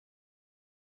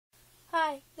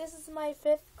Hi, this is my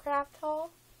 5th craft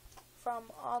haul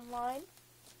from online.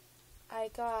 I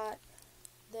got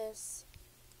this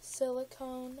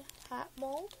silicone hat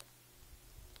mold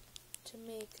to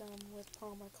make with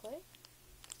polymer clay.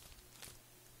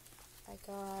 I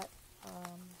got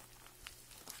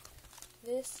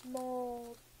this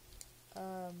mold,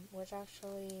 which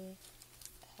actually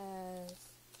has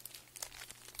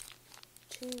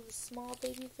 2 small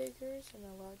baby figures and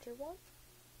a larger one.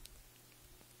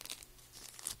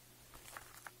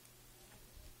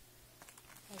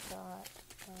 I got,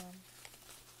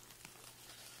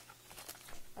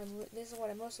 this is what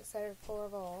I'm most excited for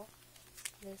of all,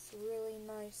 this really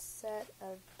nice set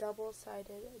of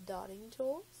double-sided dotting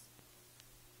tools.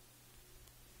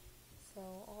 So,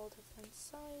 all different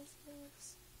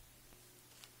sizes.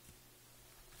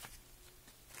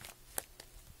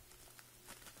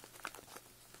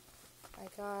 I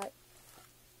got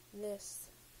this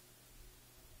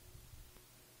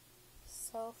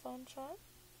cell phone charm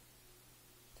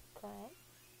to crown.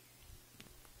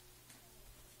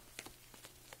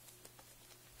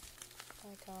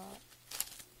 I got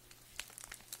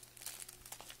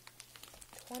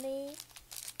 20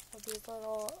 of these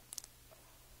little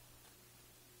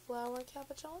flower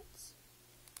capuchons.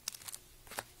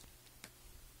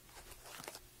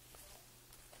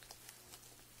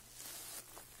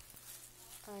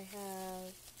 I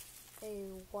have a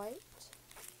white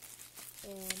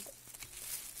and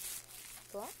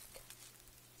black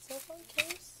cell phone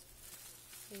case,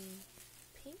 a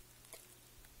pink,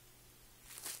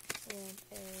 and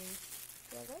a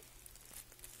yellow,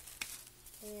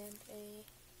 and a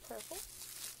purple.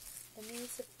 And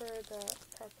these are for the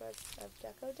purpose of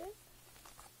deco dip.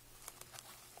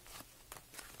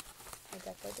 I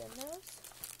deco dip those.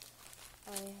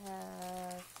 I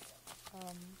have,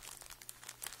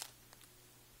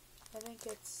 I think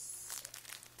it's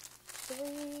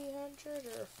 300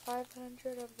 or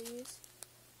 500 of these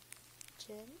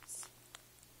gems.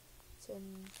 It's in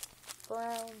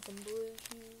browns and blue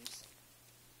hues.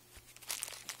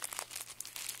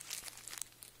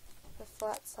 The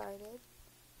flat-sided.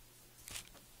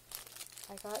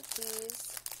 I got these.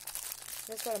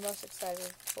 This is what I'm most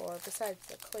excited for, besides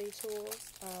the clay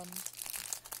tools.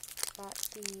 Got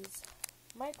these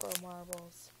micro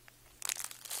marbles.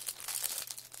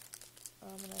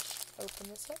 I'm going to open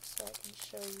this up so I can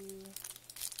show you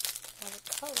all the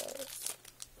colors.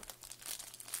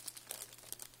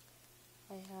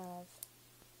 I have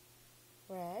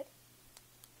red,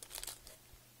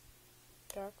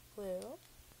 dark blue,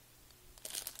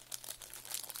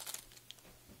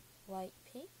 light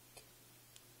pink,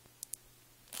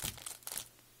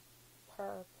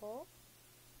 purple,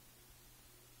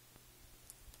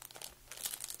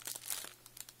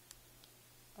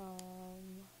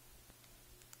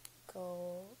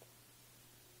 gold,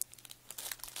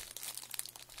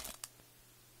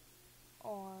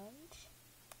 orange,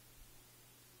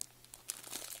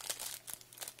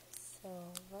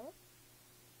 silver,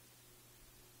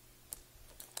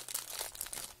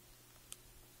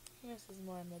 this is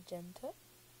more magenta,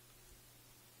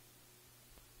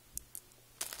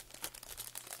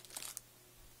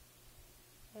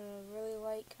 a really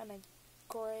light kind of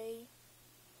gray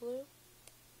blue,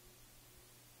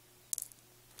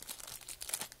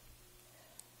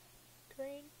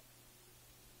 green,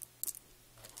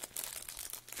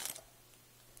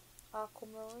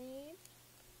 aquamarine,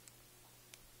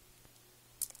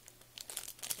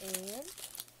 and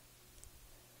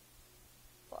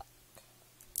black.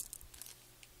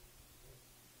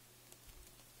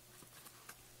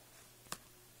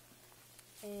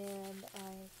 And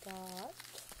I got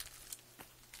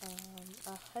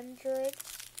 100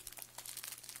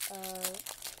 of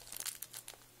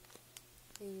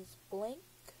these blank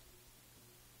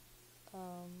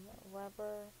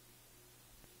rubber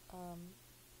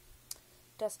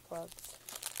dust plugs.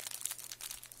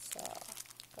 So,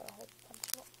 got a whole bunch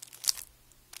of them.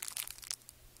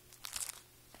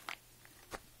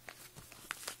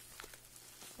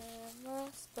 And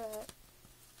last but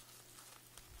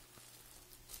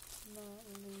not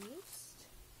least,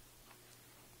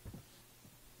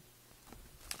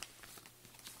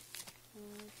 I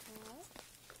got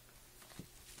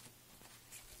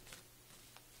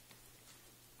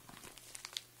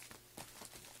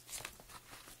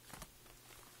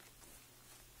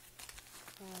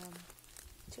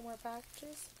two more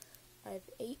packages. I have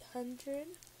 800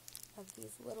 of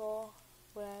these little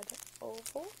red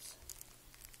ovals.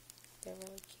 They're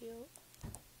really cute.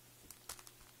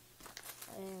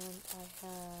 And I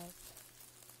have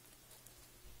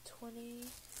 20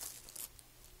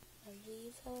 of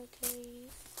these Hello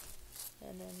Kitties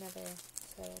and another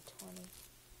instead of 20.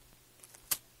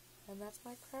 And that's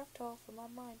my craft haul from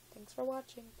online. Thanks for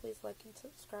watching. Please like and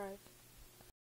subscribe.